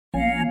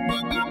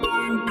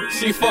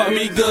She fuck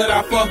me good,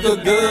 I fuck her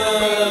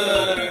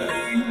good.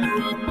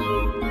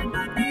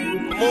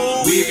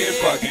 We been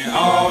fucking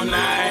all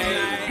night.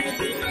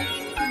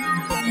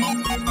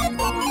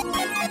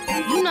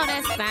 You know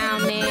that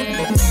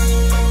Soundman.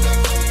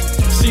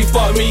 She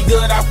fuck me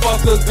good, I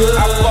fuck her good.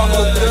 I fuck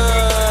her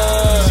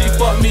good. She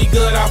fuck me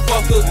good, I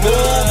fuck her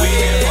good. We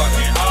been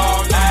fucking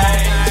all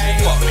night. She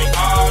fuck me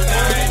all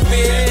night.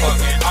 We been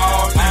fucking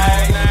all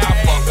night. I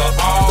fuck her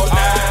all night.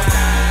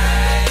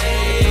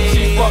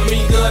 She fuck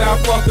me good, I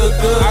fuck her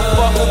good. I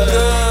fuck her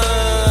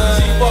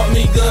good. She fuck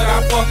me good,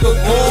 I fuck her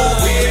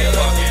good. We been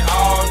fucking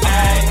all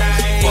night.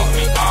 She fuck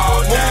me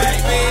all night.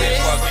 We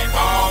been fucking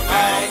all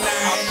night.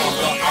 I fuck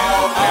her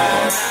all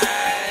night.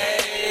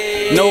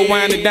 No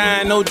wine to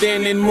dine, no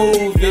den in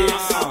movies.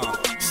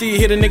 She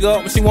hit a nigga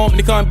up when she want me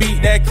to come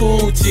beat that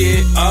cool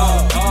chick.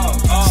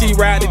 She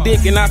ride the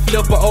dick and I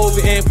flip her over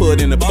and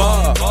put in the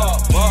bar.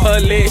 Her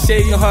legs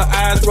shaking, her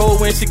eyes roll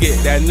when she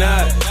get that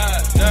nut.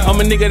 I'm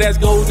a nigga that's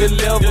go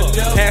deliver.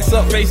 Ass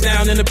up, face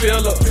down in the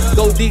pillow.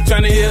 Go deep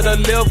tryna hit her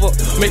liver.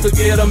 Make her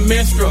get a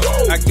menstrual.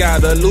 I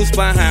got her loose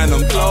behind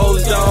them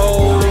closed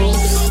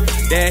doors.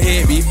 That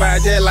head be fire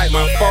just like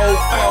my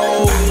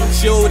fofo.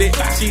 Shoot it,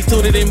 she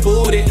tooted and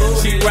booted.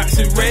 She rocks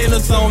and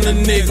railers on the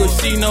nigga,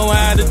 she know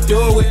how to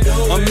do it.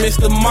 I'm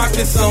Mr.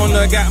 Marcus on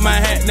her, got my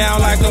hat down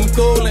like I'm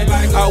coolin'.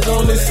 I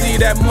wanna see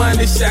that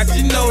money shot,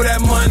 you know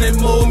that money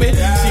movement.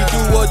 She do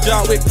her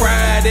job with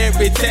pride,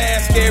 every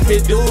task,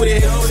 every duty.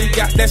 She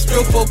got that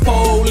stripper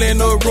pole in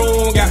her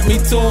room, got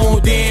me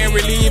tuned in,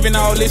 relieving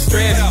all this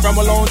stress. From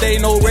a long day,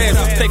 no rest.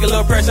 Take a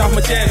little pressure off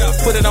my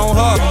chest, put it on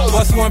her.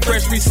 Bust one,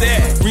 press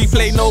reset,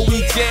 replay, no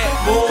we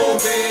jet.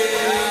 Move it.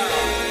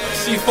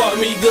 She fuck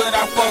me good,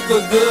 I fuck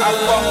her good. I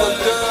fuck her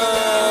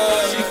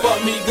good. She fuck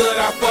me good,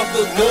 I fuck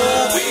her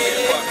good. We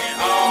been fucking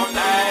all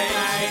night.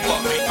 She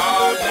fuck me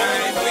all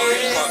night. We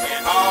been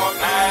fucking all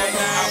night.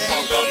 I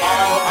fuck her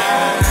all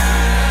night.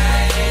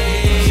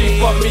 She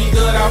fuck me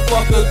good, I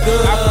fuck her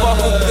good. I fuck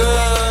her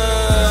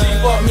good. She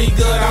fuck me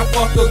good, I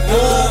fuck her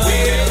good.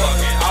 We been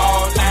fucking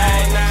all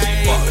night. She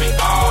fuck me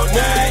all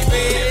night.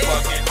 We been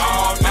fucking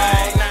all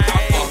night.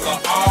 I fuck her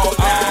all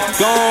night.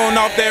 Gone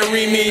off that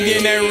Remy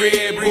in that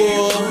Red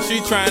Bull. She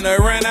tryna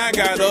run, I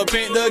got her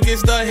pinned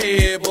against the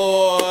head,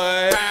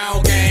 boy.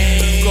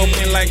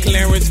 Smoking like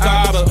Clarence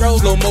Carter.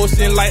 Slow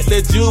motion like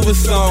the Juba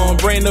song.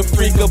 Bring the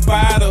freak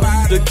about her.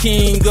 The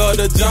king of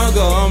the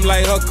jungle. I'm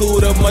like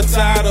Hakuda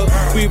Matata.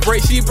 We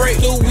break, she break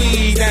the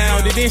weed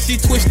down. And then she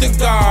twist the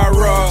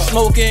Gara.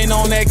 Smoking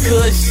on that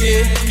good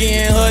shit.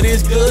 Getting her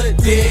this good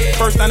dick.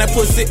 First time that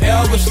pussy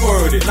ever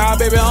squirted. Nah,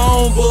 baby,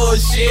 on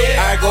bullshit.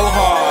 I go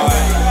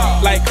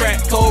hard. Like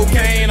crack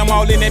cocaine. I'm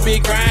all in that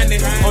big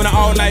grinding. On an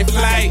all night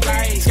flight.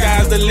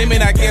 Sky's the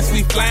limit, I guess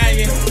we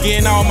flying.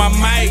 Getting all my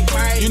mic.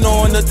 You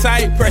know on the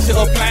tight. Pressure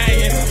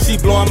applying, she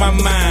blowing my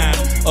mind.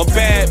 A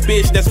bad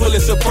bitch that's full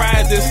of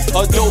surprises.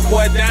 A dope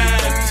boy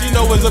dime. She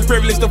know it's a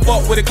privilege to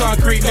fuck with a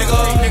concrete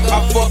nigga.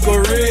 I fuck her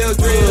real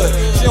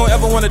good. She don't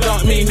ever wanna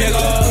dump me,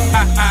 nigga.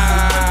 Ha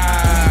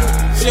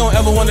ha. She don't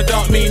ever wanna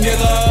dump me,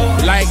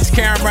 nigga. Lights,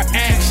 camera,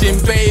 action,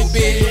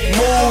 baby.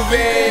 Move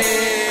it.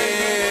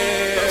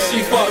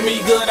 She fuck me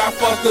good, I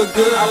fuck her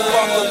good. I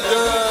fuck her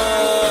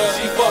good.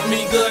 She fuck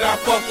me good, I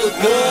fuck her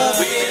good.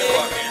 We been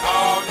fucking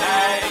all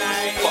night.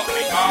 She fuck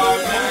me all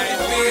night.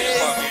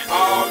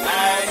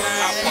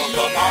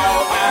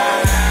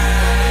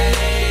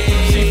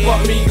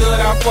 Fuck me good,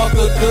 I fuck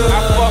her good.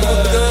 I fuck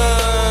her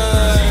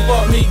good. She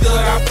fuck me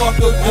good, I fuck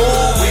her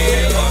good. We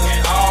been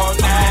fucking all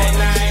night.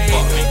 She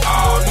fuck me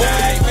all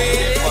night. We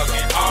been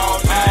fucking all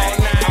night.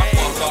 I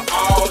fuck her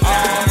all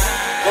night.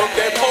 Work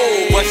that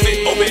pole, bust it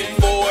open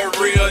for a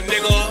real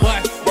nigga.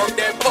 Work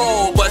that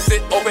pole, bust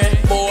it open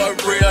for a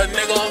real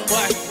nigga.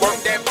 Work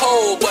that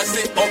pole, bust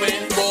it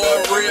open for a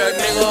real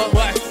nigga.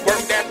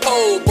 Work that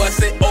pole,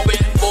 bust it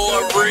open for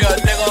a real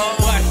nigga.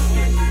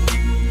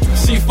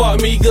 She fuck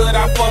me good,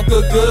 I fuck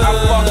her good. I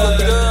fuck her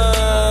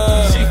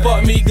good. She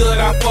fuck me good,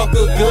 I fuck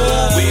her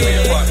good. We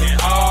been fucking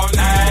all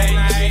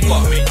night. She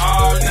fuck me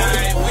all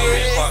night. We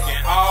been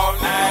fucking all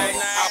night.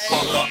 I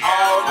fuck her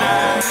all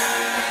night.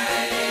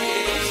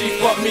 She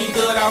fuck me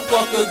good, I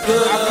fuck her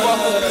good. I fuck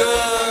her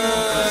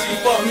good. She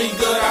fuck me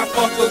good, I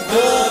fuck her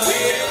good.